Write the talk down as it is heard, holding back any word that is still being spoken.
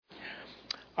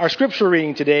Our scripture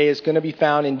reading today is going to be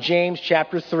found in James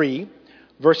chapter 3,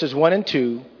 verses 1 and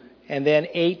 2, and then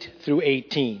 8 through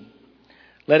 18.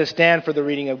 Let us stand for the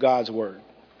reading of God's word.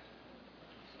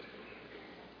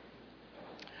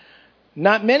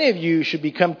 Not many of you should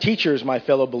become teachers, my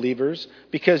fellow believers,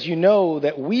 because you know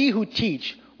that we who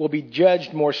teach will be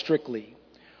judged more strictly.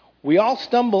 We all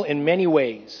stumble in many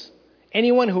ways.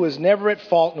 Anyone who is never at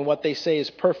fault in what they say is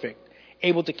perfect,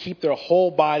 able to keep their whole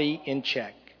body in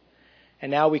check. And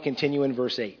now we continue in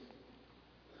verse 8.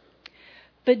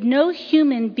 But no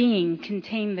human being can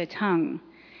tame the tongue.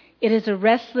 It is a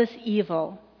restless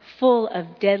evil, full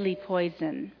of deadly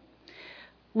poison.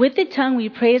 With the tongue we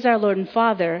praise our Lord and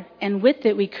Father, and with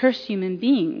it we curse human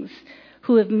beings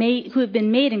who have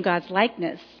been made in God's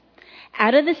likeness.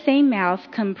 Out of the same mouth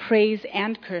come praise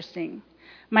and cursing.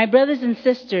 My brothers and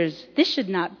sisters, this should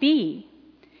not be.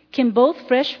 Can both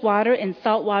fresh water and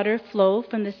salt water flow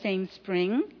from the same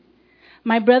spring?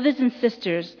 My brothers and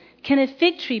sisters, can a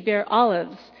fig tree bear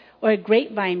olives or a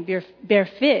grapevine bear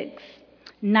figs?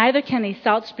 Neither can a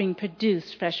salt spring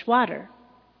produce fresh water.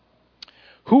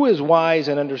 Who is wise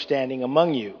and understanding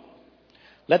among you?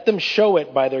 Let them show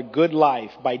it by their good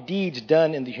life, by deeds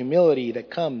done in the humility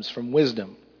that comes from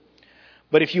wisdom.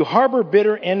 But if you harbor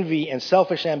bitter envy and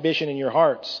selfish ambition in your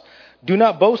hearts, do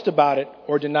not boast about it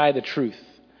or deny the truth.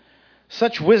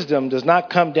 Such wisdom does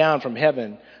not come down from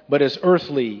heaven, but is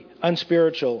earthly,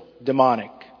 unspiritual,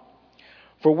 demonic.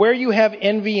 For where you have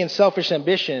envy and selfish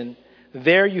ambition,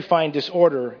 there you find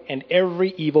disorder and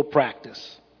every evil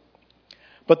practice.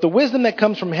 But the wisdom that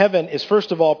comes from heaven is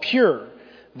first of all pure,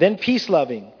 then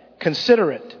peace-loving,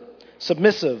 considerate,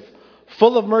 submissive,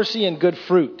 full of mercy and good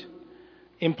fruit,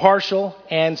 impartial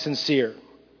and sincere.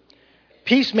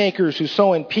 Peacemakers who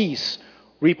sow in peace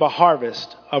reap a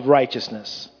harvest of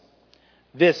righteousness.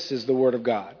 This is the word of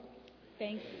God.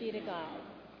 Thanks be to God.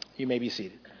 You may be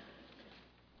seated.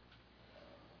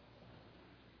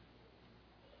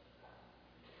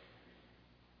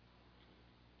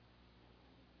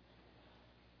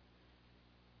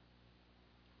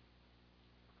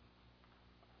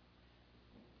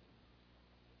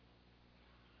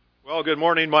 Well, good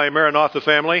morning, my Maranatha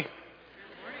family.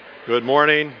 Good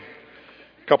morning.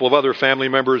 A couple of other family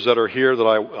members that are here that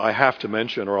I have to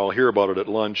mention, or I'll hear about it at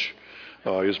lunch,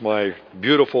 is my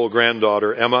beautiful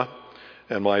granddaughter, Emma,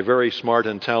 and my very smart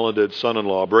and talented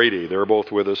son-in-law, Brady. They're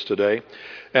both with us today.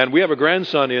 And we have a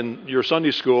grandson in your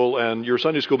Sunday school, and your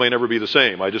Sunday school may never be the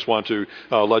same. I just want to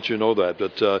let you know that.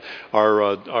 But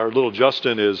our little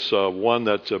Justin is one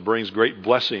that brings great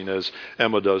blessing, as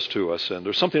Emma does to us. And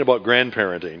there's something about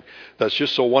grandparenting that's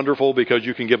just so wonderful because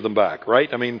you can give them back,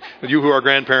 right? I mean, you who are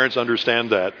grandparents understand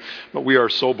that. But we are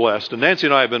so blessed. And Nancy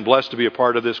and I have been blessed to be a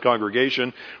part of this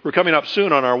congregation. We're coming up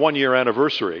soon on our 1-year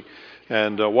anniversary.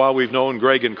 And while we've known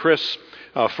Greg and Chris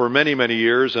for many, many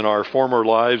years in our former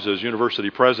lives as university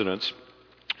presidents,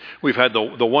 we've had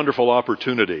the wonderful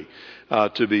opportunity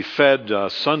to be fed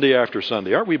Sunday after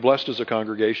Sunday. Aren't we blessed as a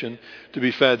congregation to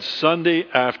be fed Sunday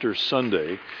after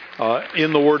Sunday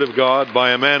in the Word of God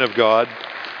by a man of God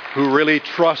who really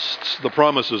trusts the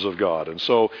promises of God. And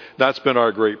so that's been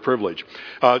our great privilege.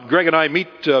 Greg and I meet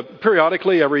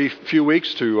periodically every few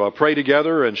weeks to pray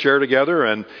together and share together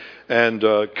and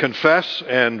confess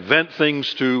and vent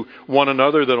things to one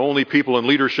another that only people in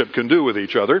leadership can do with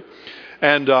each other.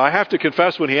 And I have to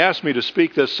confess, when he asked me to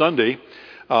speak this Sunday,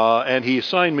 and he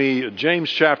assigned me James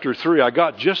chapter 3, I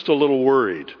got just a little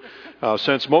worried.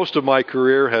 Since most of my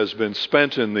career has been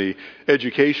spent in the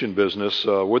education business,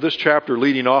 with this chapter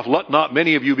leading off, let not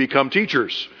many of you become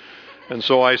teachers. And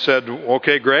so I said,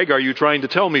 okay, Greg, are you trying to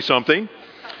tell me something?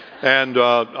 And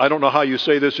I don't know how you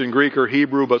say this in Greek or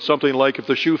Hebrew, but something like, if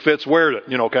the shoe fits, wear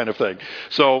it, kind of thing.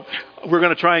 So we're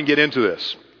going to try and get into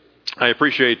this. I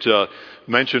appreciate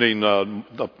mentioning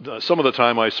some of the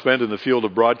time I spent in the field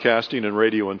of broadcasting and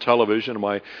radio and television.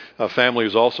 My family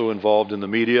is also involved in the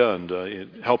media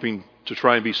and helping to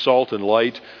try and be salt and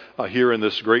light here in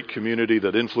this great community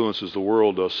that influences the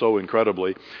world so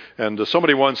incredibly. And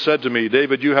somebody once said to me,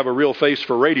 David, you have a real face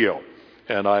for radio.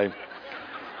 And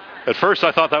at first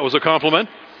I thought that was a compliment.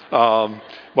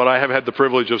 But I have had the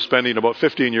privilege of spending about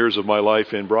 15 years of my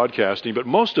life in broadcasting, but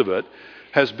most of it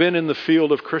has been in the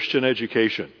field of Christian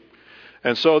education.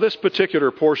 And so this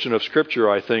particular portion of Scripture,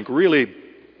 I think, really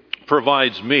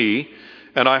provides me,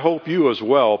 and I hope you as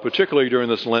well, particularly during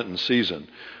this Lenten season,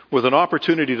 with an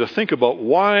opportunity to think about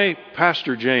why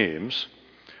Pastor James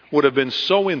would have been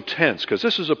so intense, because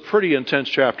this is a pretty intense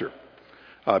chapter.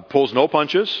 Pulls no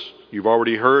punches. You've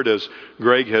already heard, as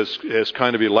Greg has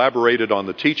kind of elaborated on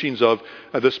the teachings of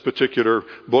this particular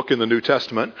book in the New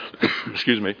Testament,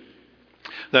 excuse me,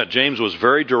 that James was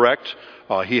very direct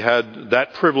He had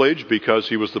that privilege because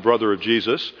he was the brother of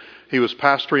Jesus. He was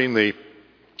pastoring the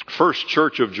first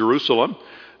church of Jerusalem.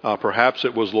 Perhaps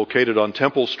it was located on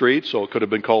Temple Street, so it could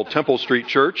have been called Temple Street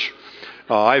Church.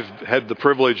 I've had the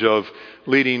privilege of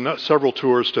leading several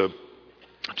tours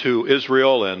to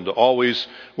Israel, and always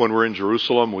when we're in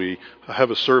Jerusalem, we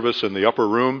have a service in the upper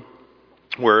room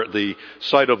where the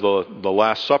site of the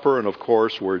Last Supper, and of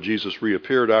course where Jesus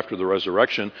reappeared after the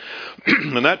resurrection.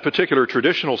 And that particular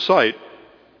traditional site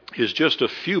is just a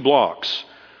few blocks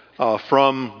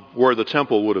from where the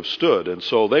temple would have stood. And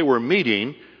so they were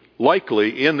meeting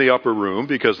likely in the upper room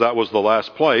because that was the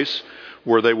last place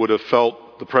where they would have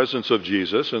felt the presence of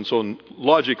Jesus. And so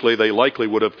logically, they likely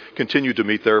would have continued to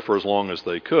meet there for as long as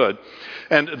they could.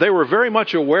 And they were very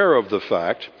much aware of the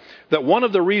fact that one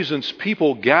of the reasons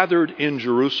people gathered in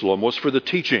Jerusalem was for the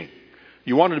teaching.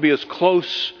 You wanted to be as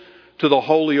close to the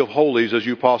Holy of Holies as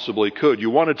you possibly could.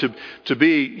 You wanted to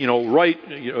be, right,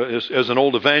 as an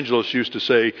old evangelist used to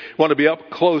say, you want to be up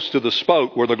close to the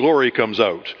spout where the glory comes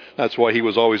out. That's why he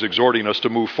was always exhorting us to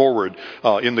move forward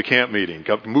in the camp meeting.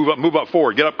 Move up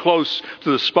forward. Get up close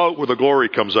to the spout where the glory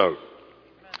comes out.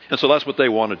 And so that's what they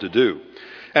wanted to do.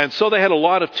 And so they had a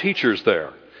lot of teachers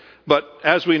there. But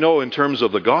as we know in terms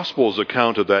of the Gospel's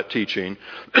account of that teaching,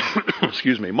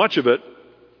 much of it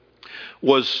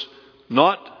was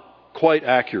not quite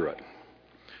accurate.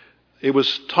 It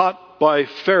was taught by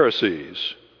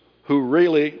Pharisees who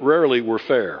really rarely were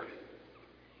fair.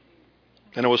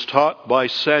 And it was taught by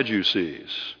Sadducees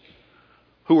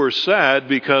who were sad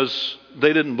because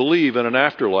they didn't believe in an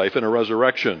afterlife and a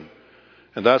resurrection.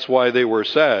 And that's why they were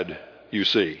sad, you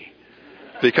see,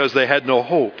 because they had no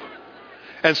hope.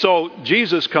 And so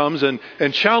Jesus comes and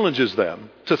challenges them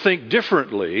to think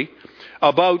differently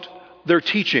about their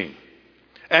teaching.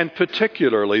 And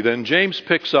particularly, then, James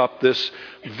picks up this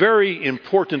very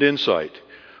important insight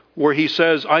where he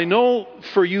says, I know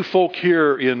for you folk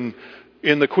here in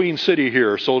the Queen City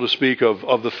here, so to speak,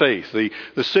 of the faith,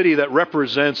 the city that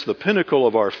represents the pinnacle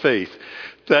of our faith,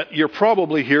 that you're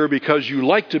probably here because you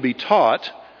like to be taught,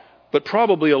 but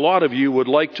probably a lot of you would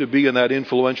like to be in that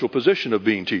influential position of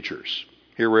being teachers.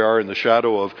 Here we are in the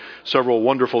shadow of several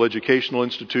wonderful educational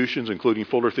institutions, including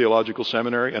Fuller Theological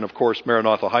Seminary and, of course,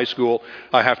 Maranatha High School.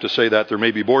 I have to say that. There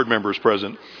may be board members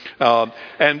present.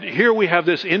 And here we have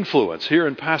this influence here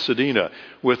in Pasadena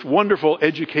with wonderful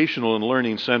educational and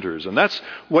learning centers. And that's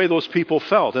the way those people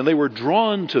felt. And they were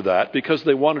drawn to that because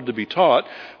they wanted to be taught.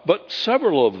 But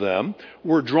several of them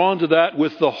were drawn to that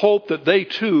with the hope that they,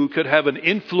 too, could have an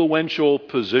influential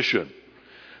position,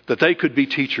 that they could be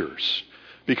teachers.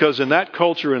 Because in that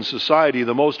culture and society,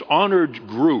 the most honored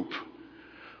group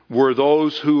were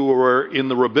those who were in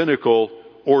the rabbinical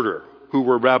order, who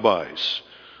were rabbis,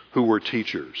 who were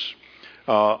teachers.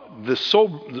 The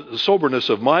soberness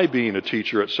of my being a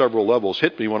teacher at several levels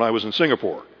hit me when I was in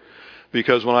Singapore.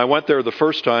 Because when I went there the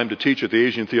first time to teach at the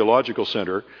Asian Theological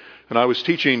Center, and I was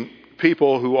teaching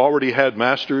people who already had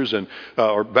master's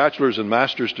or bachelor's and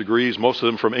master's degrees, most of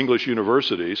them from English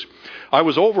universities, I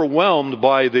was overwhelmed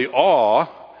by the awe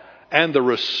and the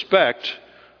respect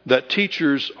that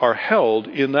teachers are held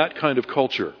in that kind of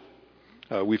culture.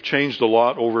 We've changed a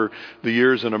lot over the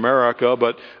years in America,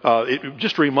 but it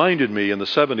just reminded me in the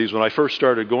 70s when I first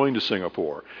started going to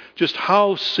Singapore, just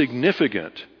how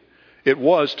significant it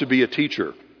was to be a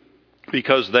teacher,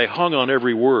 because they hung on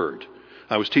every word.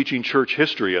 I was teaching church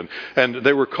history, and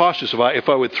they were cautious. If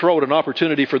I would throw out an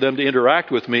opportunity for them to interact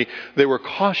with me, they were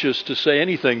cautious to say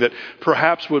anything that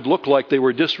perhaps would look like they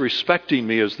were disrespecting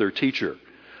me as their teacher.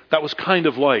 That was kind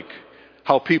of like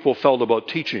how people felt about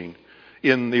teaching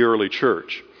in the early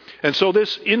church. And so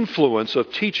this influence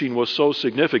of teaching was so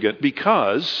significant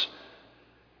because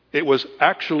it was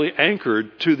actually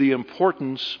anchored to the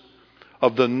importance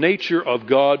of the nature of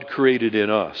God created in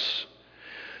us.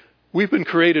 We've been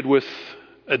created with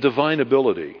a divine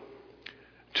ability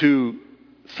to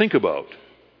think about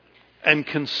and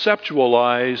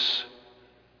conceptualize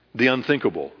the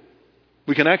unthinkable.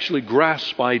 We can actually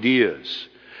grasp ideas.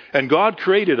 And God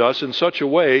created us in such a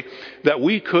way that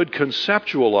we could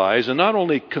conceptualize, and not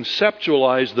only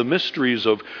conceptualize the mysteries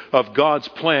of God's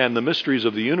plan, the mysteries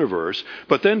of the universe,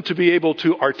 but then to be able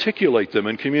to articulate them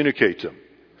and communicate them.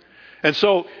 And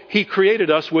so He created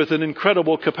us with an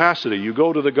incredible capacity. You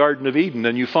go to the Garden of Eden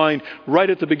and you find right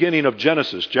at the beginning of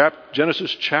Genesis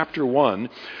chapter 1,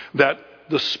 that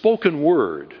the spoken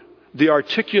word, the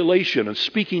articulation and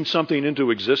speaking something into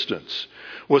existence,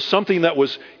 was something that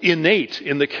was innate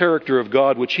in the character of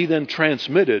God, which He then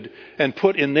transmitted and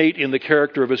put innate in the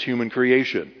character of His human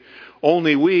creation.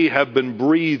 Only we have been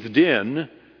breathed in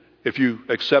if you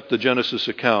accept the Genesis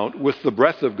account, with the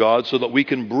breath of God so that we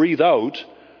can breathe out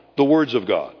the words of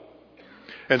God.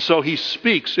 And so he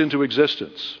speaks into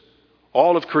existence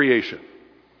all of creation.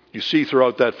 You see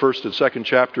throughout that first and second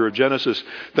chapter of Genesis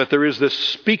that there is this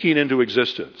speaking into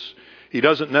existence. He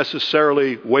doesn't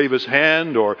necessarily wave his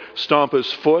hand or stomp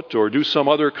his foot or do some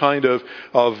other kind of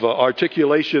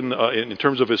articulation in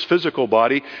terms of his physical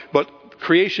body, but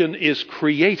creation is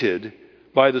created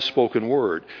by the spoken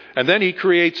word. And then he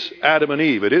creates Adam and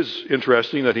Eve. It is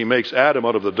interesting that he makes Adam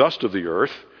out of the dust of the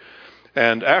earth.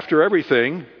 And after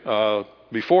everything,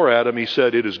 before Adam, he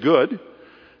said, "It is good,"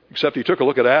 except he took a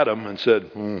look at Adam and said,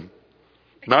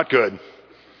 "Not good.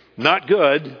 Not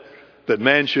good that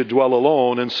man should dwell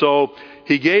alone." And so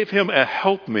he gave him a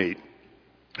helpmeet,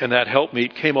 and that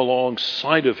helpmeet came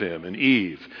alongside of him and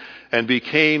Eve and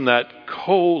became that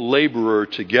co-laborer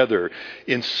together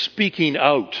in speaking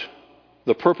out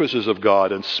the purposes of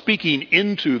God and speaking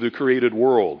into the created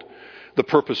world the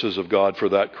purposes of God for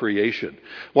that creation.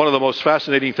 One of the most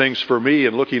fascinating things for me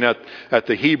in looking at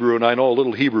the Hebrew, and I know a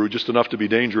little Hebrew just enough to be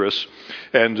dangerous,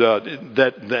 and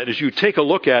that as you take a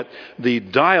look at the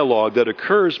dialogue that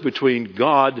occurs between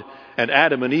God and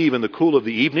Adam and Eve in the cool of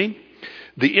the evening,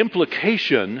 the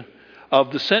implication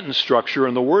of the sentence structure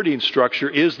and the wording structure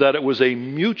is that it was a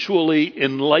mutually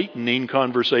enlightening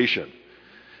conversation.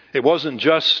 It wasn't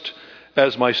just,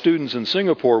 as my students in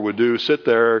Singapore would do, sit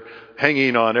there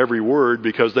hanging on every word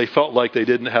because they felt like they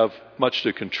didn't have much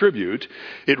to contribute.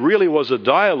 It really was a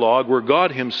dialogue where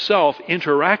God himself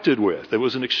interacted with. It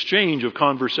was an exchange of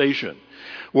conversation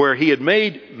where he had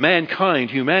made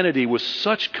mankind, humanity, with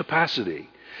such capacity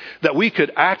that we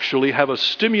could actually have a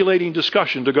stimulating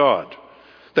discussion to God,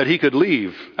 that he could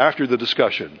leave after the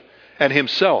discussion and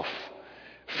himself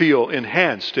feel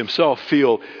enhanced, himself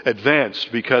feel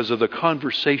advanced because of the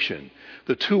conversation.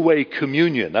 The two-way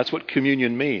communion, that's what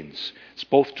communion means. It's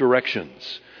both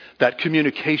directions. That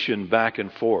communication back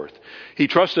and forth. He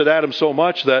trusted Adam so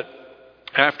much that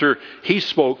after he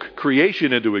spoke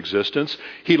creation into existence,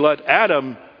 he let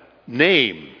Adam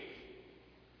name.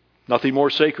 Nothing more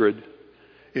sacred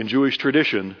in Jewish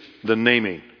tradition than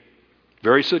naming.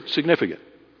 Very significant.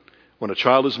 When a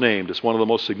child is named, it's one of the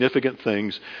most significant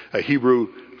things a Hebrew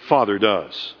father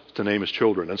does, to name his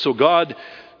children. And so God,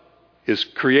 his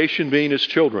creation being his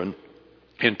children,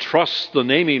 entrusts the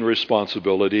naming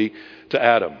responsibility to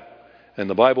Adam. And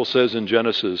the Bible says in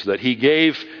Genesis that he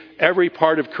gave every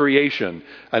part of creation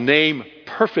a name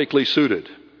perfectly suited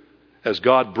as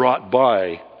God brought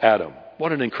by Adam.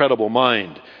 What an incredible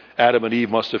mind Adam and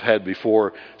Eve must have had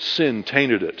before sin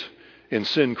tainted it and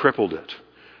sin crippled it.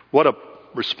 What a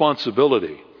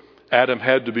responsibility Adam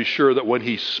had to be sure that when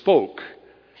he spoke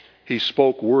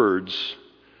words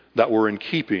that were in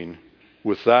keeping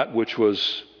with that which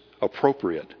was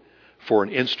appropriate for an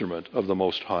instrument of the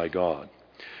Most High God.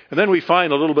 And then we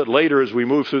find a little bit later as we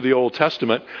move through the Old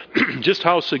Testament just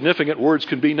how significant words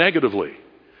can be negatively.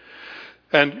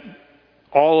 And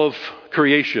all of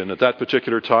creation at that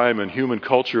particular time in human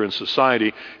culture and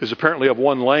society is apparently of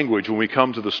one language when we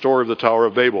come to the story of the Tower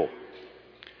of Babel.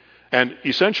 And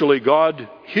essentially God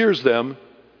hears them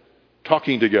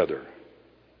talking together,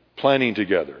 planning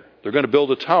together. They're going to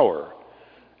build a tower.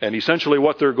 And essentially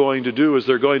what they're going to do is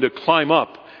they're going to climb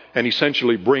up and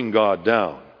essentially bring God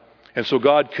down. And so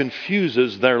God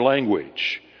confuses their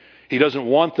language. He doesn't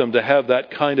want them to have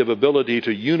that kind of ability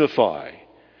to unify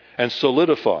and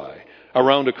solidify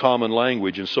around a common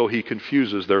language. And so he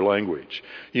confuses their language.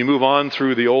 You move on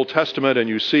through the Old Testament and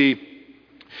you see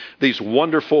these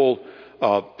wonderful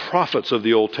prophets of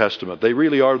the Old Testament. They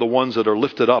really are the ones that are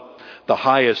lifted up the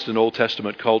highest in Old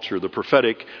Testament culture. The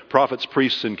prophetic prophets,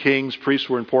 priests, and kings. Priests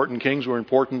were important, kings were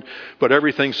important, but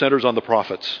everything centers on the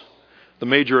prophets, the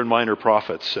major and minor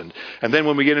prophets. And then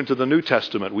when we get into the New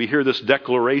Testament, we hear this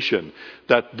declaration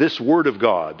that this word of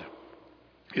God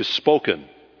is spoken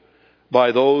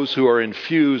by those who are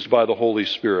infused by the Holy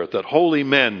Spirit, that holy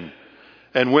men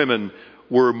and women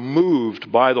were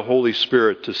moved by the Holy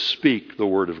Spirit to speak the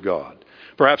word of God.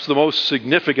 Perhaps the most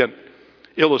significant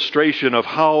illustration of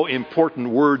how important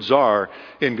words are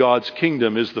in God's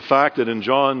kingdom is the fact that in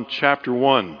John chapter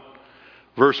 1,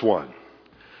 verse 1,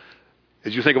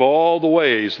 as you think of all the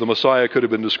ways the Messiah could have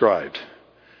been described,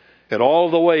 and all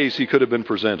the ways he could have been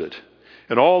presented,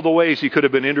 and all the ways he could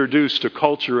have been introduced to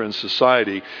culture and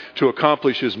society to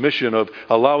accomplish his mission of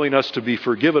allowing us to be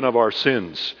forgiven of our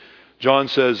sins, John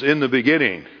says, in the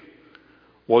beginning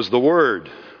was the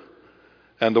Word,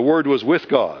 and the Word was with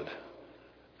God,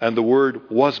 and the Word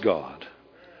was God.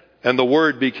 And the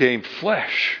Word became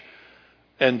flesh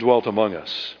and dwelt among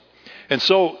us. And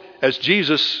so, as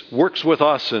Jesus works with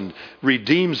us and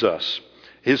redeems us,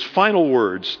 His final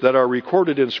words that are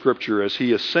recorded in Scripture as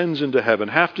he ascends into heaven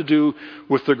have to do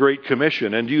with the Great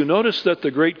Commission. And do you notice that the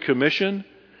Great Commission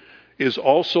is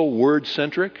also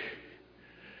word-centric?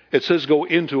 It says, go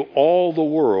into all the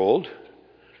world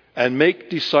and make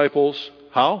disciples,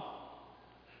 how?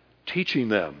 Teaching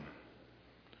them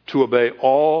to obey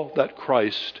all that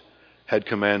Christ had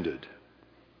commanded.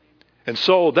 And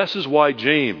so this is why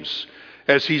James,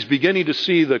 as he's beginning to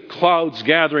see the clouds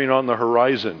gathering on the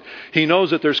horizon, he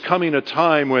knows that there's coming a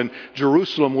time when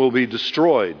Jerusalem will be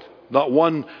destroyed. Not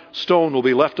one stone will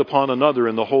be left upon another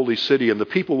in the holy city, and the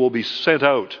people will be sent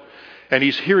out. And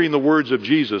he's hearing the words of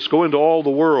Jesus, go into all the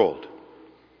world,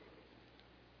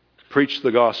 preach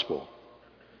the gospel,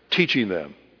 teaching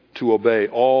them to obey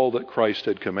all that Christ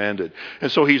had commanded. And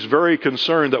so he's very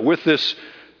concerned that with this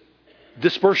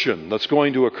dispersion that's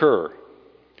going to occur,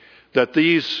 that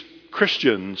these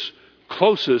Christians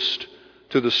closest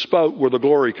to the spout where the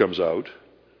glory comes out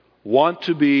want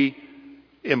to be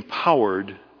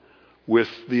empowered with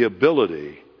the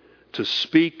ability to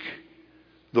speak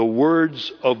the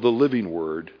words of the living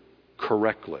word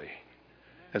correctly.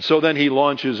 And so then he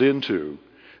launches into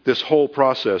this whole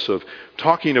process of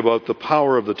talking about the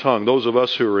power of the tongue. Those of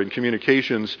us who are in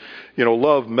communications,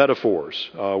 love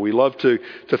metaphors. We love to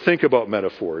think about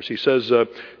metaphors. He says,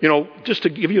 just to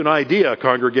give you an idea,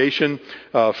 congregation,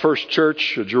 First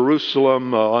Church,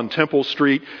 Jerusalem, on Temple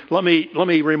Street, let me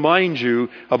remind you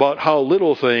about how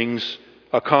little things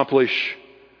accomplish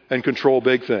and control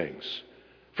big things.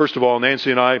 First of all, Nancy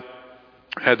and I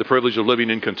had the privilege of living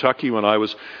in Kentucky when I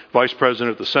was vice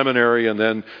president at the seminary, and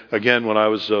then again when I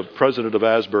was president of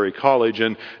Asbury College,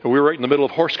 and we were right in the middle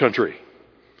of horse country.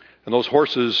 And those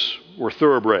horses were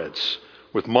thoroughbreds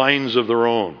with minds of their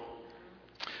own.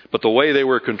 But the way they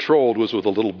were controlled was with a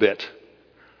little bit.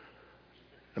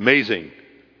 Amazing,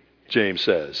 James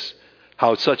says,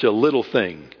 how such a little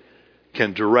thing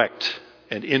can direct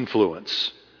and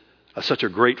influence such a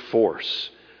great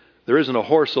force. There isn't a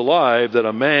horse alive that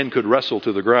a man could wrestle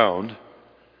to the ground.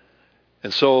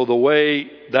 And so the way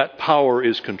that power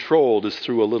is controlled is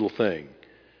through a little thing,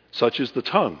 such as the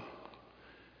tongue.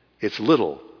 It's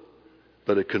little,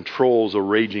 but it controls a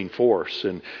raging force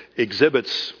and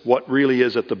exhibits what really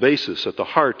is at the basis, at the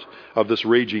heart of this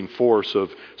raging force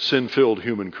of sin-filled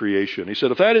human creation. He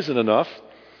said, if that isn't enough,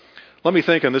 let me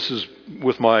think, and this is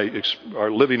with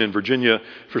our living in Virginia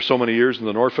for so many years in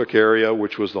the Norfolk area,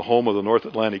 which was the home of the North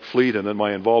Atlantic Fleet, and then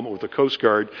my involvement with the Coast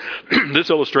Guard. This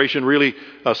illustration really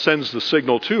sends the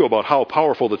signal, too, about how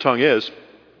powerful the tongue is.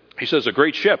 He says a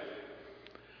great ship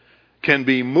can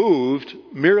be moved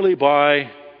merely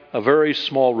by a very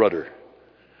small rudder.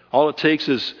 All it takes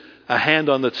is a hand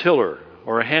on the tiller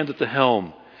or a hand at the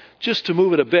helm just to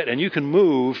move it a bit, and you can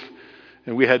move.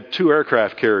 And we had 2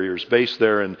 aircraft carriers based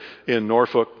there in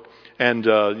Norfolk, and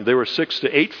they were 6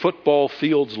 to 8 football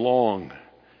fields long.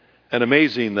 And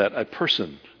amazing that a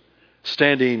person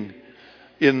standing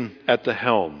at the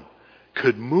helm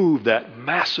could move that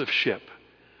massive ship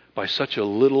by such a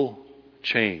little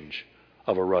change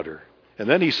of a rudder. And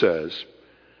then he says,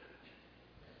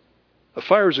 a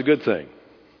fire is a good thing,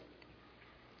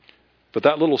 but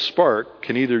that little spark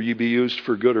can either be used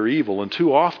for good or evil. And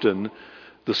too often,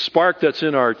 the spark that's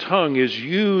in our tongue is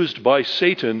used by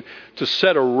Satan to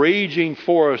set a raging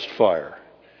forest fire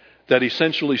that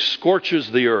essentially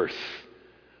scorches the earth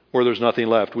where there's nothing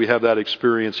left. We have that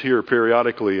experience here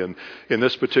periodically in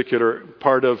this particular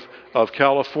part of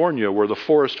California where the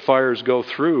forest fires go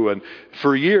through, and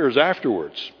for years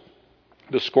afterwards,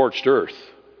 the scorched earth,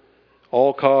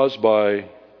 all caused by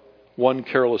one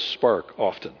careless spark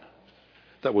often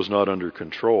that was not under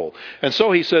control. And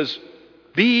so he says,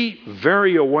 be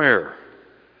very aware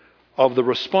of the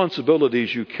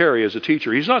responsibilities you carry as a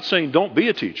teacher. He's not saying don't be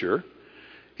a teacher.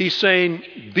 He's saying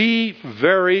be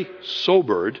very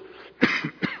sobered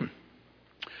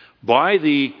by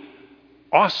the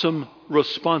awesome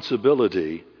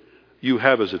responsibility you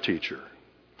have as a teacher.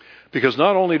 Because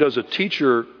not only does a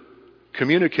teacher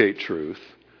communicate truth,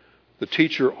 the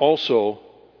teacher also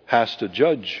has to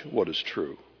judge what is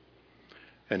true.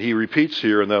 And he repeats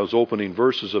here in those opening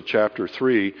verses of chapter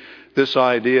 3 this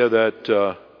idea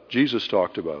that Jesus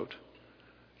talked about.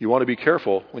 You want to be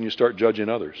careful when you start judging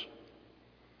others.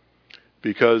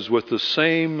 Because with the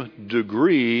same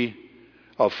degree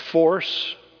of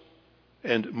force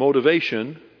and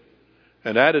motivation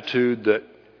and attitude that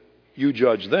you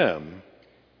judge them,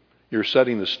 you're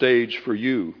setting the stage for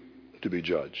you to be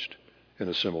judged in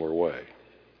a similar way.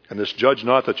 And this judge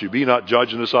not that you be not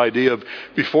judged, and this idea of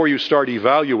before you start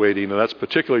evaluating, and that's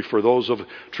particularly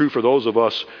true for those of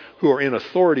us who are in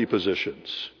authority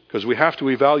positions, because we have to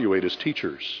evaluate as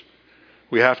teachers.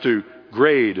 We have to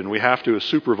grade and we have to, as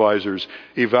supervisors,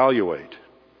 evaluate.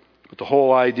 But the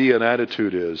whole idea and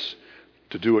attitude is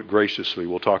to do it graciously.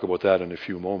 We'll talk about that in a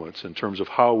few moments in terms of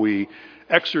how we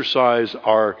exercise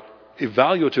our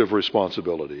evaluative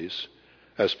responsibilities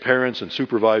as parents and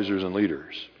supervisors and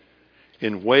leaders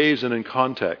in ways and in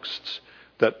contexts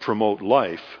that promote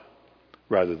life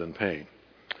rather than pain.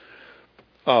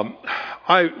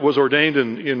 I was ordained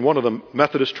in one of the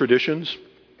Methodist traditions,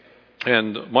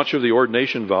 and much of the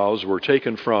ordination vows were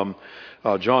taken from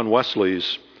John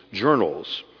Wesley's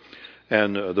journals.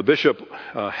 And the bishop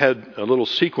had a little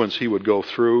sequence he would go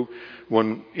through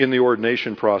when in the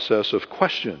ordination process of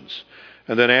questions.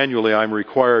 And then annually I'm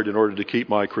required, in order to keep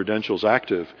my credentials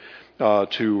active,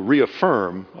 to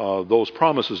reaffirm those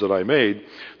promises that I made.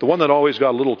 The one that always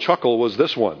got a little chuckle was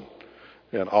this one.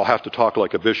 And I'll have to talk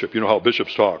like a bishop. You know how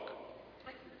bishops talk.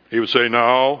 He would say,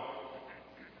 "Now,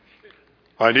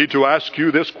 I need to ask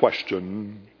you this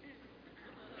question.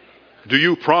 Do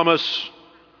you promise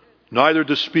neither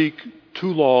to speak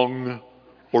too long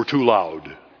or too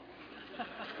loud?"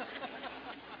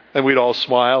 And we'd all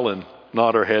smile and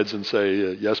nod our heads and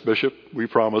say, "Yes, Bishop, we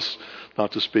promise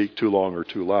not to speak too long or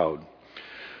too loud."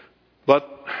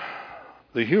 But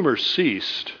the humor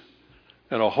ceased,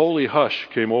 and a holy hush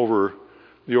came over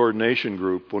the ordination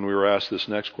group when we were asked this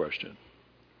next question.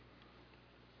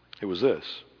 It was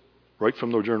this, right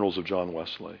from the journals of John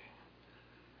Wesley.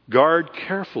 "Guard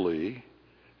carefully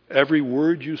every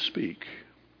word you speak.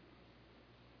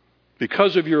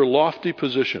 Because of your lofty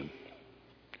position,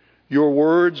 your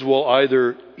words will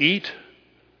either eat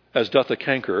as doth a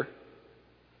canker,"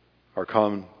 our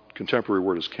common contemporary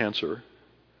word is cancer,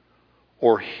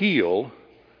 "or heal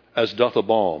as doth a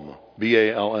balm,"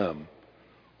 B-A-L-M,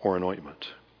 or an ointment.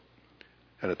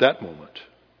 And at that moment,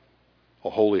 a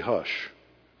holy hush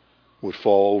would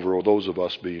fall over those of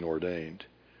us being ordained,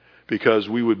 because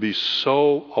we would be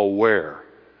so aware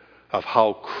of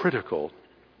how critical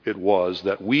it was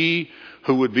that we,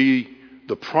 who would be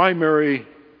the primary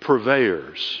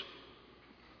purveyors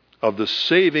of the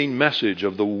saving message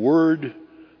of the Word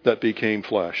that became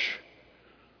flesh,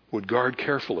 would guard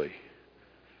carefully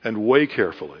and weigh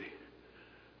carefully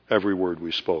every word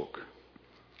we spoke.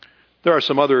 There are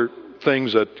some other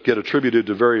things that get attributed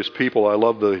to various people. I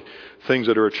love the things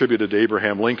that are attributed to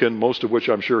Abraham Lincoln, most of which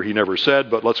I'm sure he never said,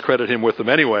 but let's credit him with them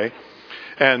anyway.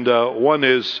 And one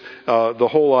is the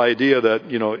whole idea that,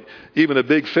 even a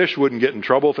big fish wouldn't get in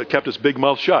trouble if it kept its big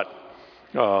mouth shut.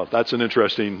 That's an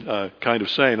interesting kind of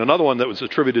saying. Another one that was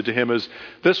attributed to him is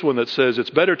this one that says, "It's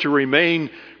better to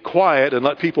remain quiet and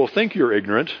let people think you're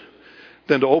ignorant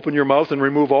than to open your mouth and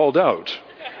remove all doubt."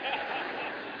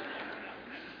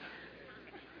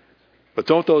 But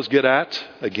don't those get at,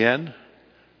 again,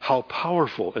 how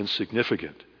powerful and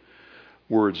significant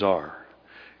words are?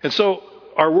 And so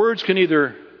our words can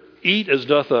either eat as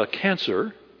doth a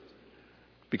cancer,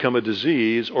 become a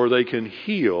disease, or they can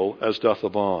heal as doth a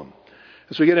balm.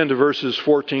 As we get into verses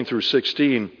 14 through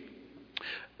 16,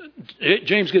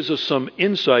 James gives us some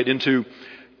insight into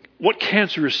what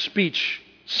cancerous speech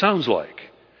sounds like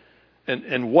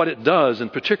and what it does,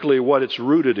 and particularly what it's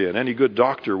rooted in. Any good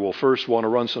doctor will first want to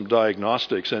run some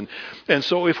diagnostics. And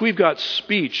so if we've got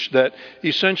speech that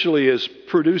essentially is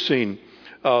producing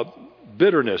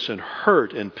bitterness and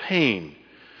hurt and pain,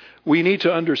 we need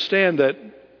to understand that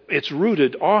it's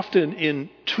rooted often in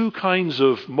two kinds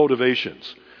of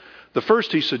motivations. The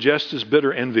first, he suggests, is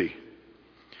bitter envy.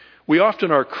 We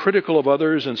often are critical of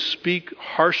others and speak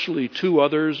harshly to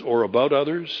others or about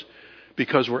others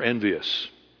because we're envious.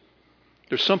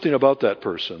 There's something about that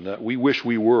person that we wish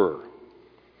we were.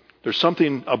 There's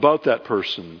something about that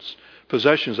person's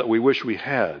possessions that we wish we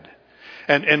had.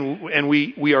 And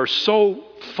we are so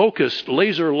focused,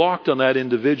 laser locked on that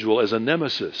individual as a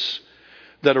nemesis,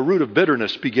 that a root of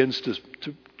bitterness begins to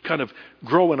kind of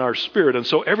grow in our spirit. And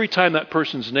so every time that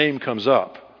person's name comes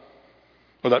up,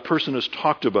 or that person is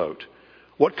talked about,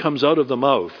 what comes out of the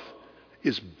mouth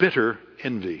is bitter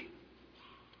envy.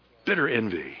 Bitter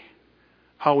envy.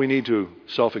 How we need to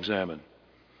self-examine.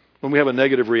 When we have a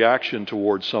negative reaction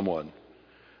towards someone,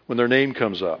 when their name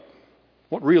comes up,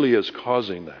 what really is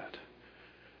causing that?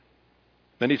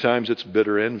 Many times it's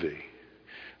bitter envy.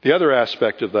 The other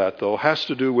aspect of that, though, has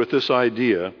to do with this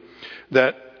idea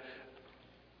that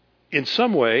in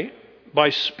some way, by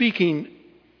speaking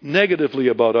negatively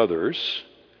about others,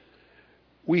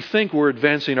 we think we're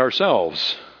advancing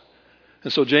ourselves.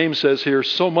 And so James says here,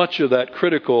 so much of that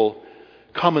critical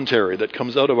commentary that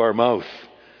comes out of our mouth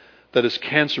that is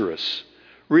cancerous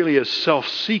really is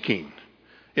self-seeking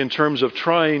in terms of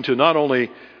trying to not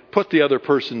only put the other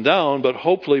person down, but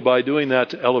hopefully by doing that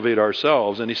to elevate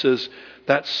ourselves. And he says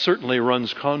that certainly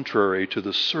runs contrary to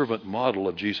the servant model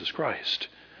of Jesus Christ.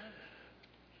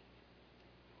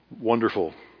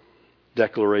 Wonderful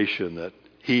declaration that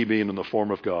he, being in the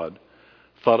form of God,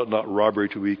 thought it not robbery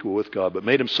to be equal with God, but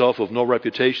made himself of no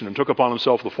reputation, and took upon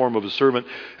himself the form of a servant,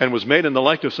 and was made in the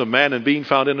likeness of man, and being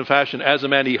found in a fashion as a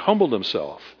man, he humbled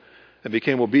himself, and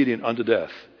became obedient unto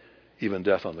death, even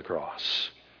death on the cross.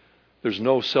 There's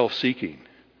no self-seeking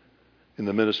in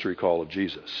the ministry call of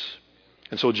Jesus.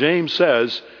 And so James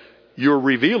says, you're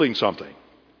revealing something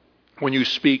when you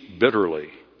speak bitterly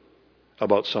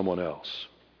about someone else.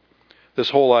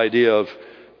 This whole idea of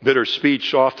bitter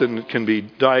speech often can be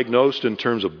diagnosed in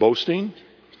terms of boasting.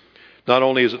 Not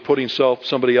only is it putting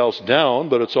somebody else down,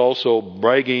 but it's also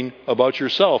bragging about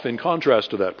yourself in contrast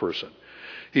to that person.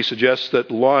 He suggests that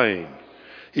lying.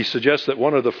 He suggests that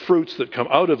one of the fruits that come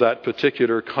out of that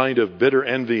particular kind of bitter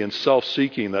envy and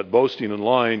self-seeking, that boasting and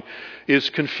lying, is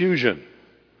confusion.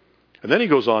 And then he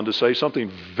goes on to say something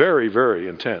very, very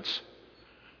intense.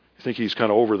 I think he's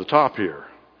kind of over the top here.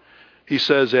 He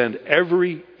says, and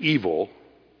every evil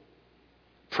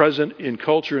present in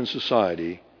culture and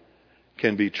society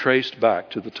can be traced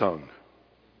back to the tongue.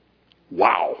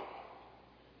 Wow.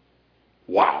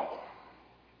 Wow.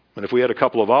 And if we had a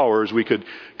couple of hours, we could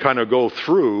kind of go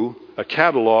through a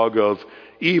catalog of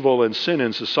evil and sin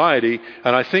in society,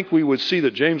 and I think we would see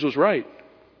that James was right.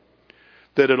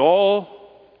 That it all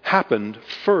happened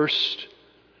first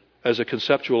as a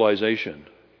conceptualization,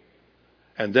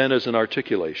 and then as an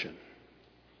articulation,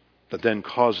 that then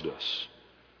caused us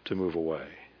to move away.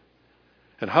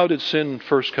 And how did sin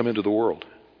first come into the world?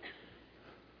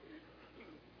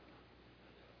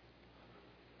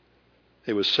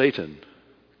 It was Satan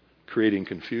creating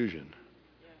confusion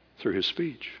through his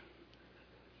speech.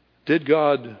 Did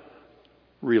God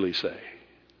really say?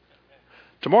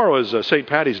 Tomorrow is St.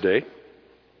 Paddy's Day.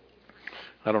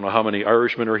 I don't know how many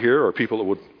Irishmen are here, or people that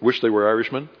would wish they were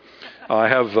Irishmen. I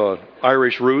have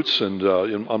Irish roots and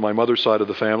on my mother's side of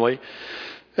the family.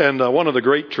 And one of the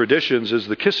great traditions is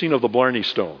the kissing of the Blarney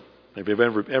Stone. If you've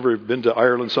ever been to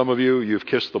Ireland, some of you've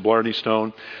kissed the Blarney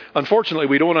Stone. Unfortunately,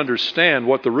 we don't understand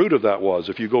what the root of that was.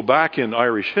 If you go back in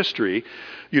Irish history,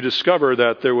 you discover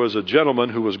that there was a gentleman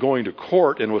who was going to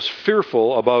court and was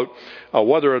fearful about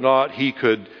whether or not he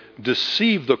could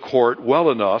deceive the court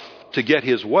well enough to get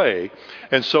his way.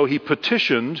 And so he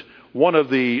petitioned one of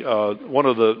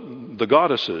the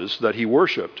goddesses that he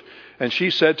worshipped. And she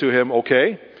said to him,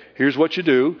 okay, here's what you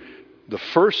do. The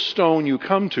first stone you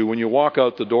come to when you walk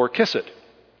out the door, kiss it.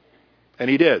 And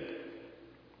he did.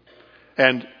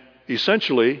 And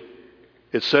essentially,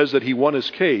 it says that he won his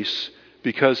case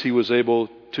because he was able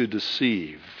to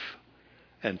deceive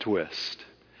and twist.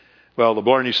 Well, the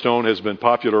Blarney Stone has been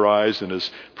popularized and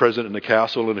is present in the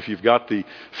castle. And if you've got the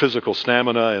physical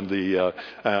stamina and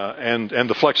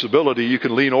the flexibility, you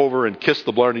can lean over and kiss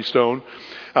the Blarney Stone,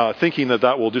 thinking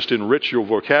that will just enrich your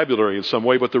vocabulary in some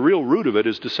way. But the real root of it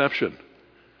is deception.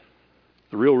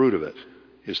 The real root of it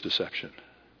is deception.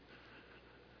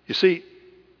 You see,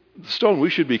 the stone we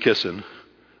should be kissing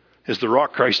is the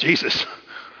rock Christ Jesus.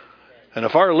 And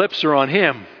if our lips are on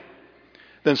him,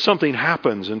 then something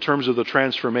happens in terms of the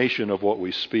transformation of what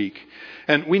we speak.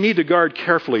 And we need to guard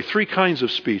carefully 3 kinds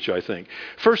of speech, I think.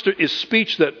 First is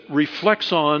speech that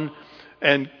reflects on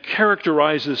and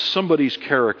characterizes somebody's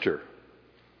character.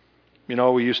 You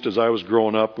know, we used to, as I was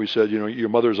growing up, we said, your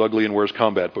mother's ugly and wears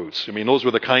combat boots. I mean, those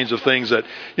were the kinds of things that,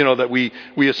 that we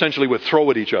essentially would throw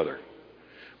at each other.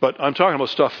 But I'm talking about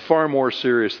stuff far more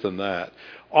serious than that.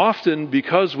 Often,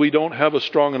 because we don't have a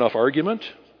strong enough argument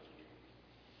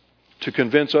to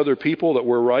convince other people that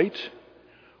we're right,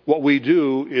 what we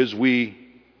do is we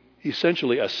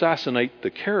essentially assassinate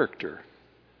the character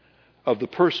of the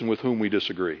person with whom we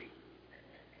disagree.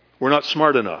 We're not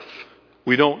smart enough.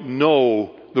 We don't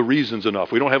know the reasons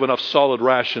enough. We don't have enough solid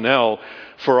rationale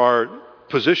for our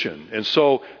position. And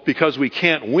so, because we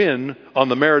can't win on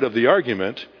the merit of the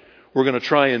argument, we're going to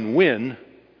try and win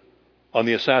on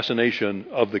the assassination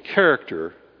of the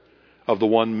character of the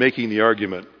one making the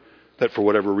argument that for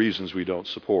whatever reasons we don't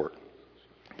support.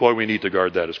 Boy, we need to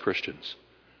guard that as Christians.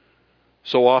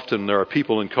 So often there are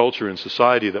people in culture and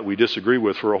society that we disagree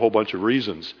with for a whole bunch of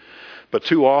reasons. But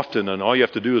too often, and all you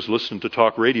have to do is listen to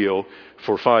talk radio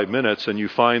for 5 minutes, and you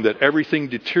find that everything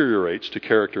deteriorates to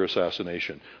character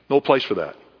assassination. No place for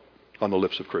that on the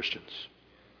lips of Christians.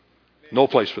 No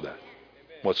place for that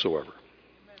whatsoever.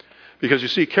 Because you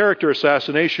see, character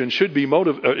assassination should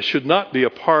not be a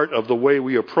part of the way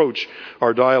we approach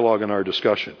our dialogue and our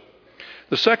discussion.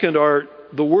 The second are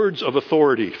the words of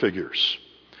authority figures.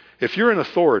 If you're an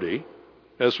authority,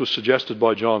 as was suggested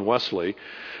by John Wesley,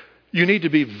 you need to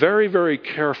be very, very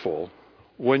careful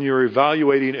when you're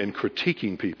evaluating and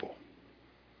critiquing people.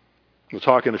 We'll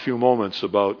talk in a few moments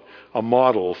about a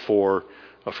model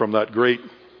from that great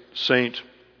saint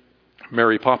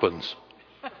Mary Poppins,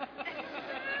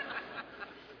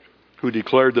 who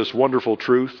declared this wonderful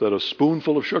truth that a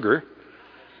spoonful of sugar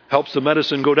helps the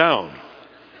medicine go down.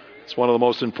 It's one of the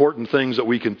most important things that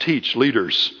we can teach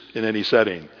leaders in any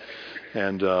setting.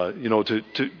 And,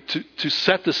 to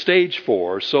set the stage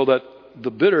for, so that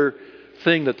the bitter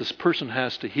thing that this person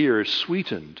has to hear is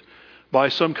sweetened by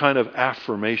some kind of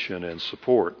affirmation and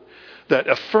support that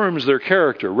affirms their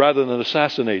character rather than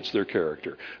assassinates their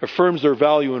character, affirms their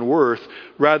value and worth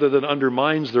rather than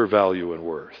undermines their value and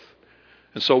worth.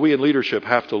 And so we in leadership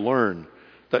have to learn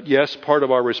that, yes, part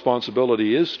of our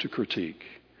responsibility is to critique.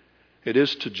 It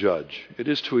is to judge. It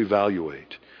is to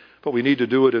evaluate. But we need to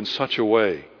do it in such a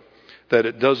way that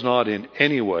it does not in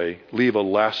any way leave a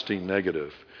lasting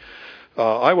negative.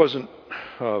 I wasn't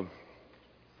the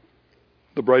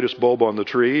brightest bulb on the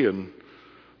tree and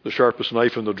the sharpest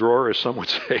knife in the drawer, as some would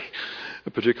say,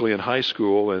 particularly in high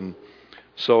school. And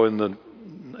so in the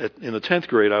 10th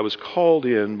grade, I was called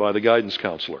in by the guidance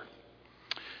counselor.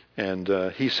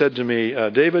 And he said to me,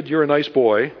 David, you're a nice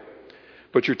boy,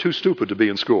 but you're too stupid to be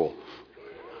in school.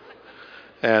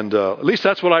 And at least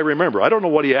that's what I remember. I don't know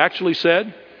what he actually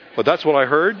said, but that's what I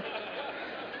heard.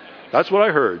 That's what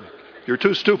I heard. You're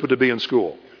too stupid to be in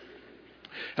school.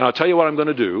 And I'll tell you what I'm going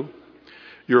to do.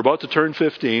 You're about to turn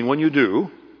 15. When you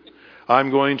do, I'm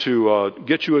going to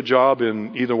get you a job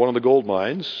in either one of the gold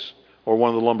mines or one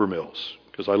of the lumber mills.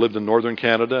 Because I lived in northern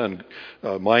Canada,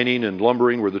 and mining and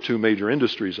lumbering were the two major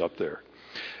industries up there.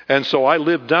 And so I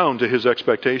lived down to his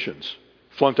expectations.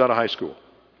 Flunked out of high school.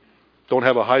 Don't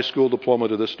have a high school diploma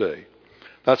to this day.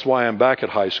 That's why I'm back at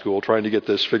high school trying to get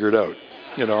this figured out.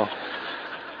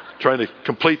 Trying to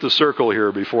complete the circle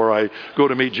here before I go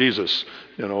to meet Jesus.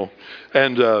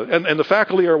 And the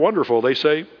faculty are wonderful. They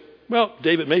say, well,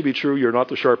 David, may be true you're not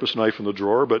the sharpest knife in the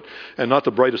drawer, and not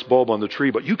the brightest bulb on the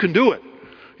tree, but you can do it.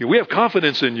 We have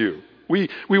confidence in you. We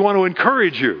want to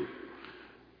encourage you.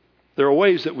 There are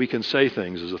ways that we can say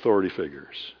things as authority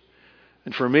figures.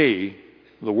 And for me,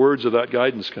 the words of that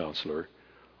guidance counselor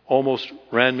almost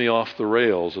ran me off the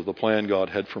rails of the plan God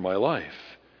had for my life.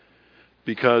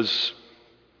 Because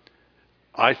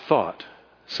I thought,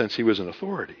 since he was an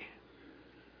authority,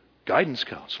 guidance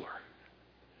counselor,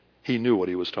 he knew what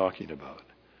he was talking about.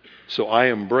 So I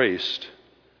embraced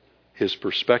his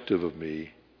perspective of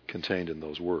me contained in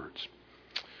those words.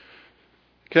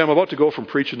 Okay, I'm about to go from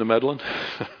preaching to meddling.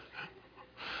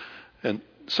 And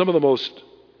some of the most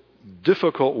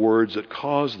difficult words that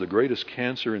cause the greatest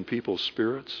cancer in people's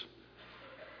spirits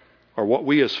are what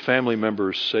we as family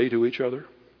members say to each other.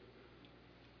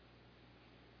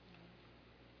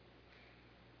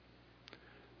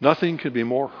 Nothing can be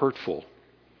more hurtful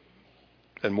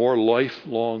and more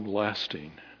lifelong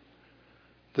lasting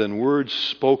than words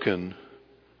spoken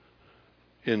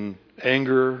in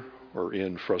anger or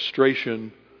in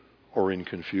frustration or in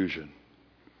confusion.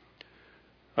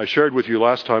 I shared with you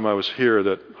last time I was here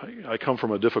that I come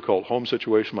from a difficult home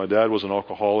situation. My dad was an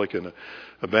alcoholic and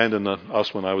abandoned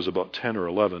us when I was about 10 or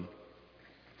 11.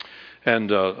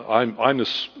 And I'm the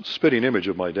spitting image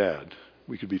of my dad.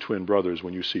 We could be twin brothers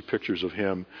when you see pictures of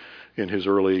him in his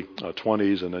early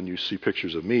 20s, and then you see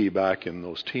pictures of me back in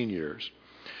those teen years.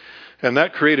 And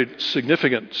that created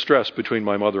significant stress between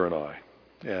my mother and I.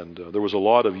 And there was a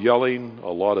lot of yelling,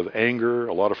 a lot of anger,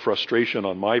 a lot of frustration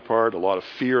on my part, a lot of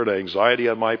fear and anxiety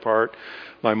on my part.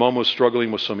 My mom was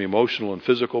struggling with some emotional and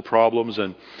physical problems,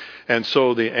 and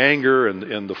so the anger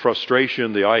and the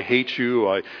frustration, the I hate you,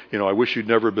 I wish you'd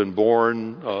never been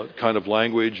born kind of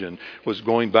language, and was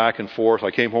going back and forth. I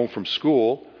came home from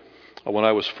school when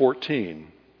I was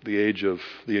 14, the age of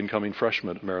the incoming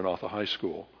freshman at Maranatha High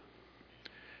School.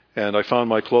 And I found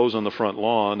my clothes on the front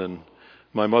lawn, and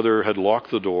my mother had locked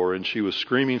the door, and she was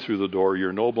screaming through the door,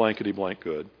 "You're no blankety-blank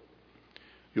good.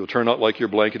 You'll turn out like your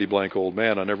blankety-blank old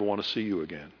man. I never want to see you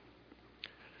again."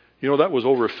 That was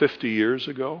over 50 years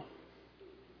ago.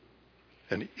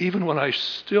 And even when I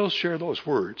still share those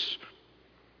words,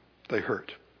 they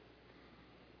hurt.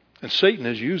 And Satan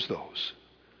has used those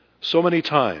so many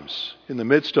times in the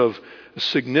midst of a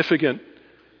significant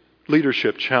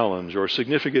leadership challenge or a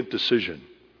significant decision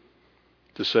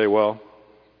to say, well,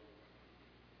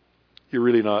 you're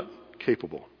really not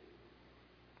capable.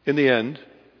 In the end,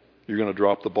 you're going to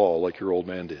drop the ball like your old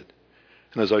man did.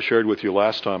 And as I shared with you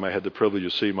last time, I had the privilege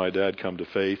of seeing my dad come to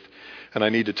faith. And I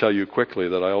need to tell you quickly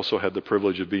that I also had the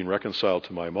privilege of being reconciled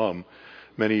to my mom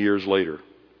many years later.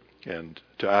 and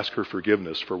to ask her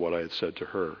forgiveness for what I had said to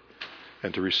her,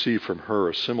 and to receive from her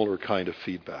a similar kind of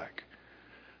feedback.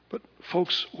 But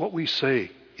folks, what we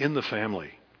say in the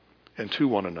family and to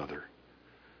one another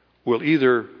will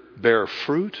either bear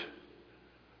fruit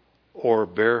or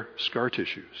bear scar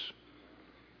tissues.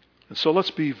 And so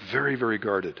let's be very, very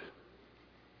guarded.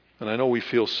 And I know we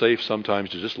feel safe sometimes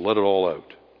to just let it all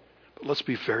out. But let's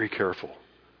be very careful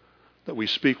that we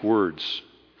speak words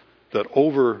that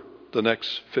over the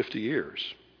next 50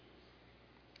 years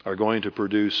are going to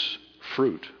produce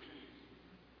fruit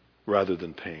rather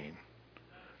than pain.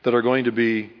 That are going to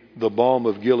be the balm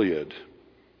of Gilead,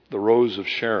 the rose of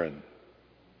Sharon,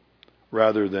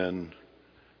 rather than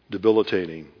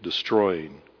debilitating,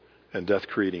 destroying, and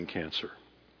death-creating cancer.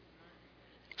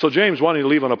 So James, wanting to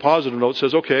leave on a positive note,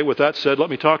 says, okay, with that said, let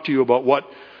me talk to you about what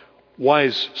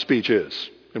wise speech is.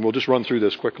 And we'll just run through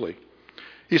this quickly.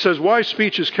 He says, wise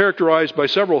speech is characterized by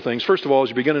several things. First of all, as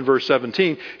you begin in verse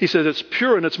 17, he says it's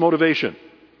pure in its motivation.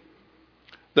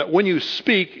 That when you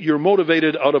speak, you're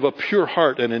motivated out of a pure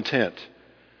heart and intent.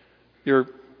 Your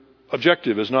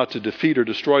objective is not to defeat or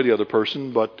destroy the other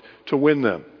person, but to win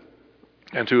them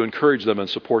and to encourage them and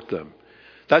support them.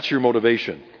 That's your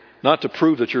motivation. Not to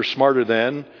prove that you're smarter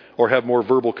than, or have more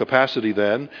verbal capacity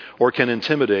than, or can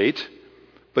intimidate,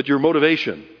 but your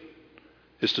motivation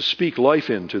is to speak life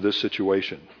into this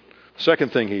situation.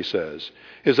 Second thing he says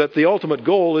is that the ultimate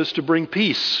goal is to bring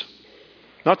peace,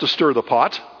 not to stir the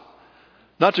pot,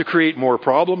 not to create more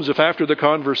problems. If after the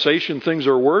conversation things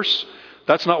are worse,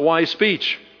 that's not wise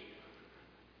speech.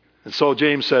 And so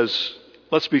James says,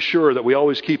 let's be sure that we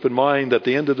always keep in mind that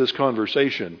the end of this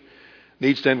conversation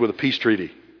needs to end with a peace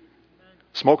treaty.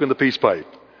 Smoking the peace pipe.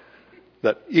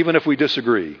 That even if we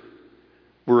disagree,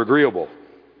 we're agreeable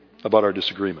about our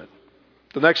disagreement.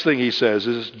 The next thing he says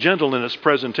is gentle in its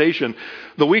presentation.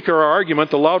 The weaker our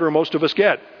argument, the louder most of us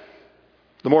get.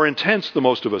 The more intense the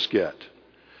most of us get.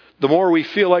 The more we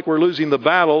feel like we're losing the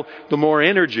battle, the more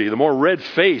energy, the more red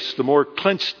face, the more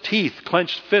clenched teeth,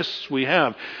 clenched fists we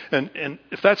have. And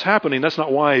if that's happening, that's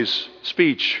not wise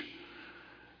speech.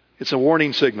 It's a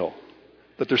warning signal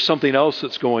that there's something else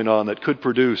that's going on that could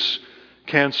produce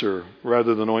cancer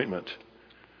rather than ointment.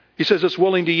 He says it's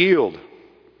willing to yield.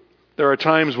 There are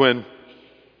times when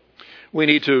we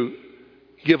need to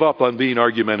give up on being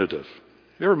argumentative.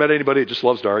 Have you ever met anybody that just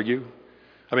loves to argue?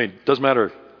 I mean, it doesn't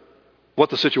matter what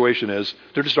the situation is,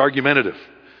 they're just argumentative.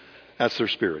 That's their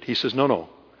spirit. He says, no.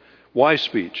 Wise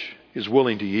speech is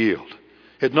willing to yield.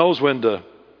 It knows when to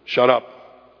shut up,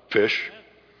 fish,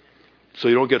 so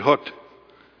you don't get hooked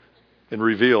and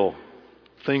reveal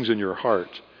things in your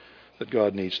heart that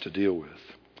God needs to deal with.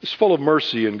 It's full of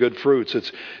mercy and good fruits.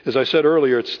 It's, as I said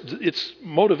earlier, its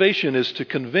motivation is to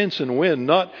convince and win,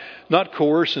 not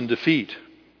coerce and defeat.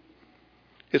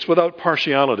 It's without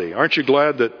partiality. Aren't you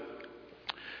glad that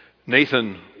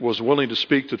Nathan was willing to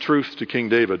speak the truth to King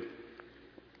David?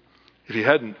 If he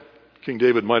hadn't, King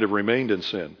David might have remained in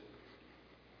sin.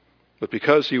 But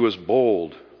because he was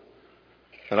bold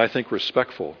and I think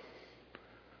respectful,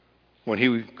 when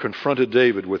he confronted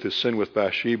David with his sin with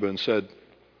Bathsheba and said,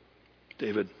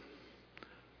 David,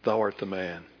 thou art the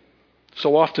man.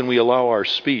 So often we allow our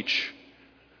speech,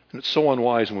 and it's so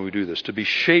unwise when we do this, to be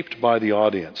shaped by the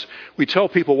audience. We tell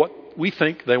people what we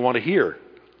think they want to hear.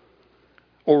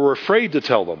 Or we're afraid to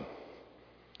tell them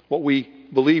what we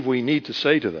believe we need to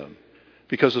say to them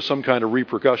because of some kind of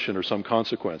repercussion or some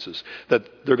consequences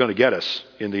that they're going to get us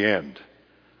in the end.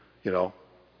 You know,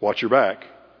 watch your back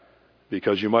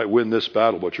because you might win this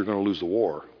battle, but you're going to lose the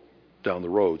war down the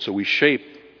road. So we shape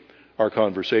our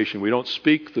conversation. We don't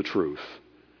speak the truth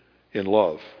in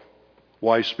love.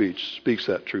 Wise speech speaks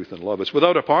that truth in love. It's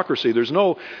without hypocrisy. There's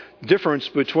no difference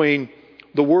between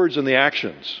the words and the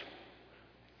actions.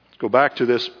 Go back to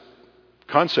this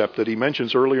concept that he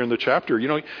mentions earlier in the chapter. You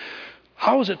know,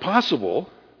 how is it possible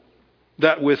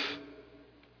that with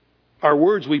our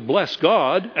words we bless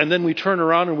God and then we turn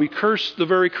around and we curse the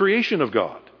very creation of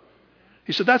God?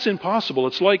 He said that's impossible.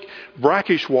 It's like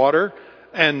brackish water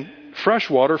and fresh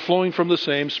water flowing from the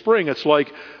same spring. It's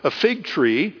like a fig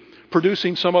tree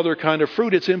producing some other kind of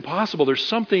fruit. It's impossible. There's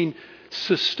something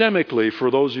systemically,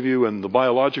 for those of you in the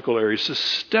biological area,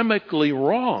 systemically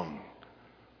wrong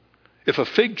if a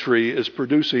fig tree is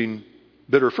producing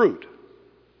bitter fruit.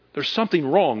 There's something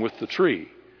wrong with the tree.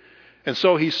 And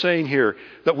so he's saying here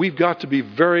that we've got to be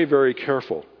very, very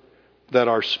careful that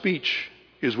our speech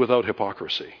is without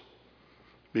hypocrisy.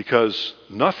 Because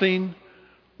nothing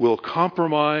will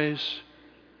compromise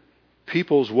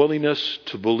people's willingness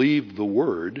to believe the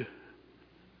word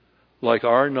like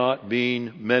our not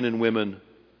being men and women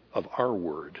of our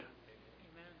word.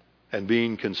 Amen. And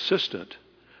being consistent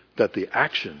that the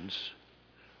actions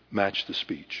match the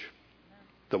speech.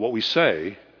 That what we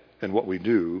say and what we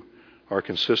do are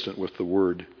consistent with the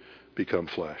Word become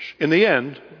flesh. In the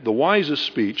end, the wisest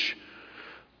speech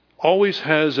always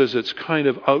has as its kind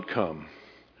of outcome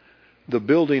the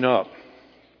building up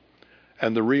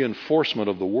and the reinforcement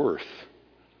of the worth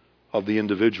of the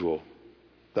individual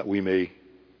that we may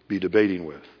be debating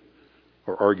with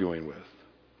or arguing with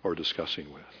or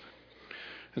discussing with.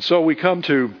 And so we come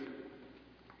to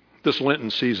this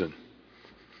Lenten season.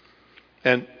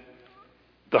 And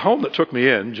the home that took me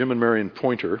in, Jim and Marion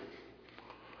Pointer,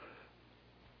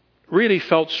 really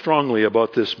felt strongly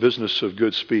about this business of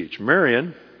good speech.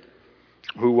 Marion,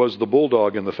 who was the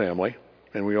bulldog in the family,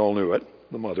 and we all knew it,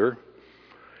 the mother,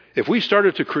 if we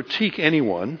started to critique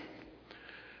anyone,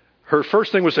 her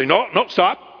first thing was say, no,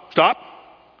 stop.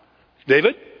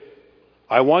 David,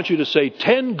 I want you to say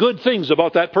 10 good things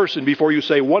about that person before you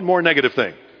say one more negative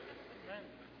thing.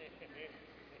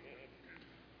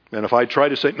 And if I try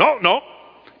to say, no,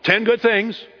 10 good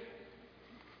things,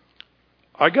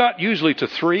 I got usually to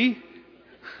 3,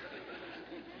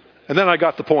 and then I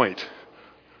got the point.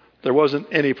 There wasn't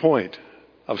any point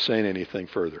of saying anything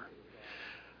further.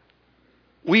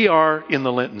 We are in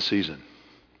the Lenten season.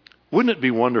 Wouldn't it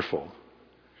be wonderful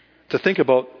to think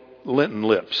about Lenten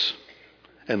lips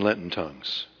and Lenten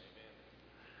tongues?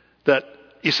 That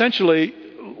essentially,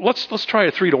 let's try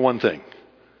a 3-to-1 thing.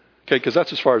 Okay, because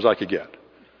that's as far as I could get.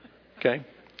 Okay?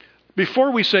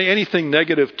 Before we say anything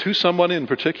negative to someone in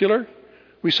particular,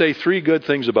 we say 3 good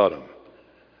things about them.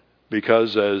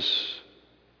 Because as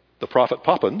the prophet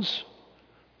Poppins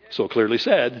so clearly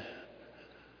said,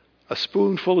 a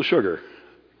spoonful of sugar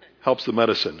helps the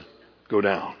medicine go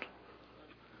down.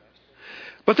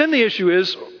 But then the issue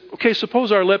is, okay,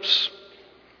 suppose our lips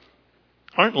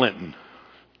aren't Lenten.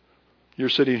 You're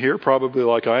sitting here probably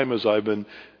like I am as I've been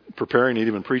preparing and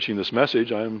even preaching this message.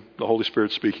 The Holy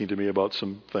Spirit speaking to me about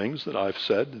some things that I've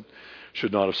said and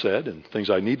should not have said, and things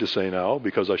I need to say now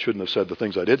because I shouldn't have said the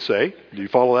things I did say. Do you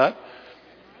follow that?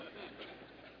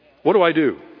 What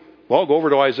do? Well, I'll go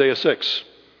over to Isaiah 6.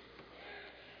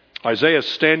 Isaiah's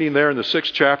standing there in the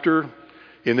 6th chapter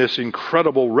in this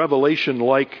incredible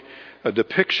revelation-like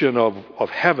depiction of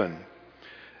heaven.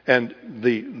 And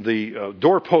the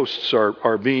doorposts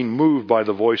are being moved by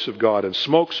the voice of God, and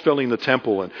smoke's filling the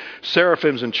temple, and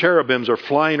seraphims and cherubims are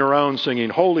flying around singing,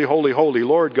 Holy, holy, holy,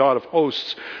 Lord God of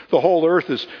hosts. The whole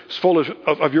earth is full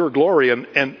of your glory.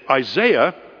 And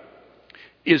Isaiah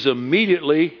is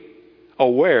immediately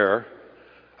aware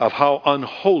of how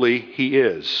unholy he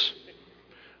is.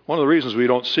 One of the reasons we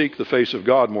don't seek the face of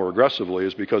God more aggressively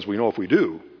is because we know if we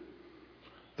do,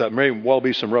 that may well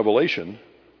be some revelation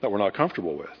that we're not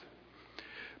comfortable with.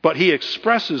 But he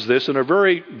expresses this in a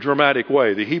very dramatic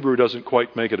way. The Hebrew doesn't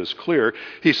quite make it as clear.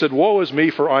 He said, Woe is me,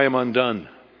 for I am undone.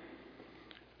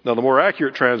 Now the more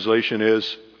accurate translation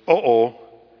is,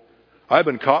 I've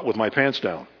been caught with my pants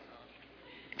down.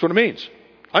 That's what it means.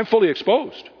 I'm fully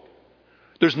exposed.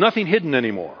 There's nothing hidden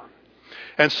anymore.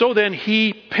 And so then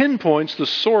he pinpoints the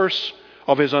source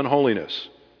of his unholiness.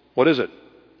 What is it?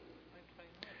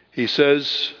 He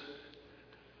says,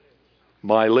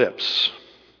 my lips.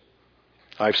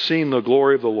 I've seen the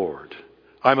glory of the Lord.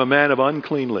 I'm a man of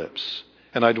unclean lips,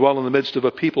 and I dwell in the midst of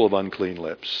a people of unclean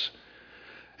lips.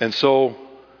 And so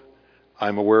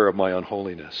I'm aware of my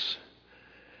unholiness.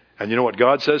 And you know what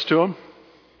God says to him?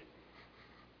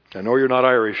 I know you're not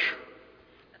Irish,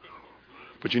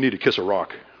 but you need to kiss a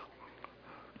rock.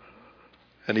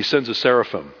 And he sends a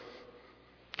seraphim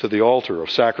to the altar of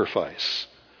sacrifice.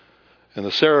 And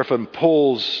the seraphim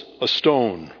pulls a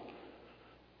stone,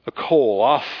 a coal,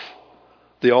 off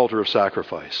the altar of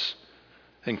sacrifice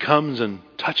and comes and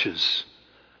touches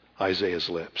Isaiah's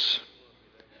lips.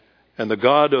 And the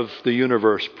God of the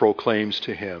universe proclaims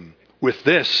to him, with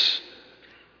this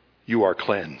you are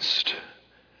cleansed.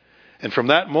 And from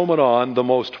that moment on, the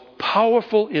most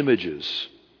powerful images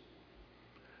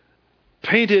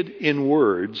painted in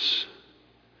words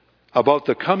about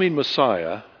the coming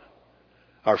Messiah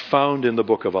are found in the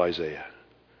book of Isaiah,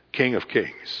 King of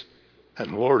Kings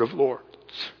and Lord of Lords.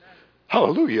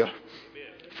 Hallelujah.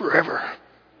 Forever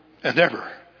and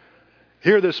ever.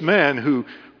 Here this man who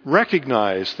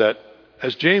recognized that,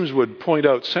 as James would point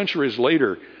out centuries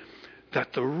later,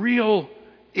 that the real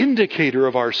indicator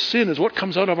of our sin is what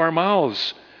comes out of our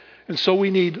mouths. And so we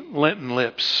need Lenten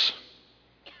lips.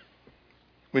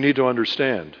 We need to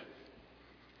understand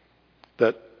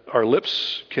that our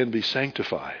lips can be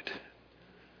sanctified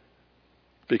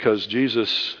because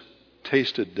Jesus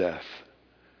tasted death.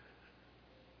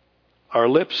 Our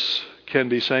lips can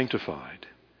be sanctified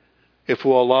if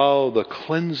we'll allow the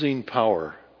cleansing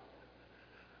power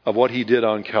of what he did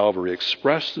on Calvary,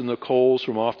 expressed in the coals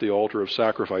from off the altar of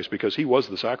sacrifice, because he was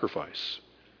the sacrifice.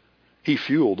 He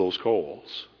fueled those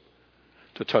coals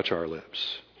to touch our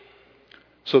lips,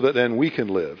 so that then we can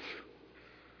live,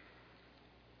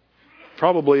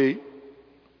 probably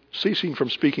ceasing from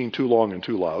speaking too long and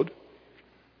too loud,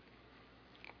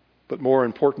 but more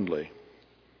importantly,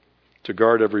 to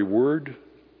guard every word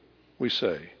we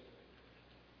say,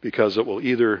 because it will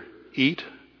either eat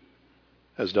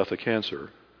as doth a cancer,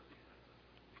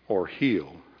 or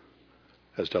heal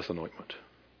as doth an ointment.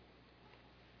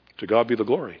 To God be the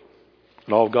glory.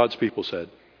 And all of God's people said,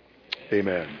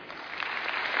 Amen.